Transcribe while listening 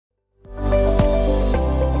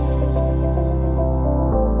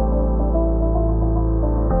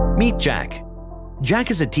Meet Jack.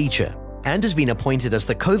 Jack is a teacher and has been appointed as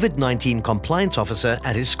the COVID-19 compliance officer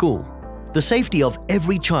at his school. The safety of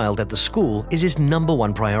every child at the school is his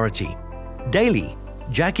 #1 priority. Daily,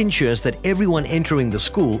 Jack ensures that everyone entering the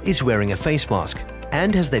school is wearing a face mask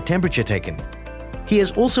and has their temperature taken. He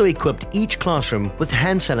has also equipped each classroom with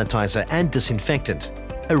hand sanitizer and disinfectant,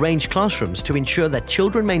 arranged classrooms to ensure that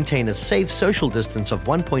children maintain a safe social distance of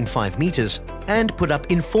 1.5 meters, and put up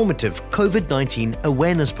informative COVID-19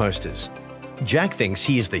 awareness posters. Jack thinks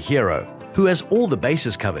he is the hero, who has all the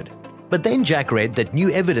bases covered. But then Jack read that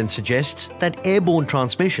new evidence suggests that airborne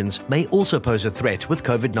transmissions may also pose a threat with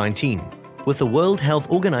COVID-19, with the World Health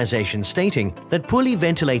Organization stating that poorly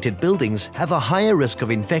ventilated buildings have a higher risk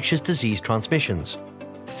of infectious disease transmissions.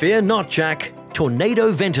 Fear not, Jack.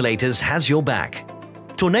 Tornado Ventilators has your back.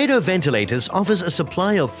 Tornado Ventilators offers a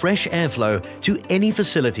supply of fresh airflow to any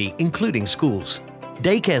facility, including schools,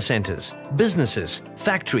 daycare centers, businesses,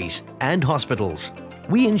 factories, and hospitals.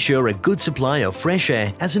 We ensure a good supply of fresh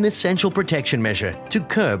air as an essential protection measure to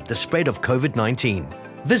curb the spread of COVID-19.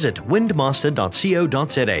 Visit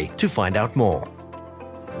windmaster.co.za to find out more.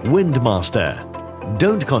 Windmaster.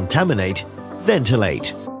 Don't contaminate,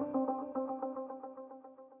 ventilate.